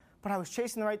But I was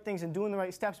chasing the right things and doing the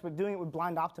right steps, but doing it with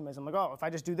blind optimism. Like, oh, if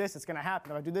I just do this, it's going to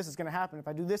happen. If I do this, it's going to happen. If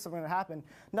I do this, it's going to happen.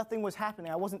 Nothing was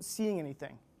happening. I wasn't seeing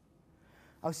anything.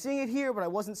 I was seeing it here, but I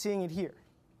wasn't seeing it here.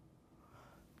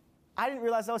 I didn't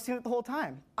realize I was seeing it the whole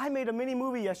time. I made a mini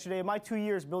movie yesterday in my 2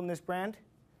 years building this brand.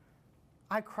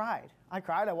 I cried.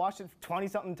 I watched it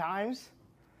 20-something times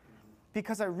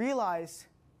because I realized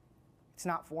it's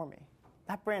not for me.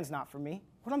 That brand's not for me.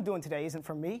 What I'm doing today isn't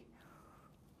for me.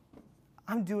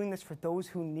 I'm doing this for those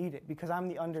who need it because I'm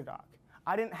the underdog.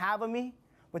 I didn't have a me,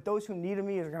 but those who needed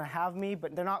me are going to have me,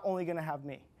 but they're not only going to have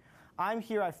me. I'm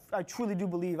here, I truly do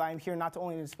believe I am here not to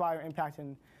only inspire, impact,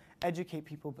 and educate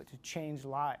people, but to change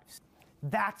lives.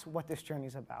 That's what this journey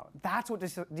is about. That's what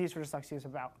Ds for Dyslexia is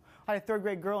about. I had a 3rd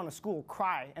grade girl in a school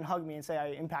cry and hug me and say I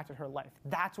impacted her life.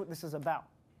 That's what this is about.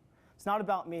 It's not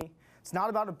about me. It's not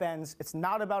about a Benz. It's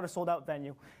not about a sold-out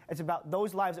venue. It's about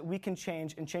those lives that we can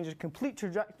change and change a complete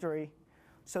trajectory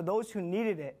so those who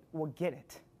needed it will get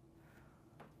it.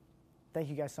 Thank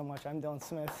you guys so much. I'm Dylan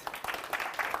Smith.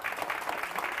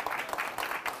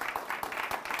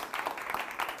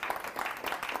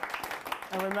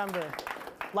 And remember,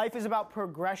 life is about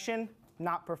progression,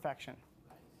 not perfection.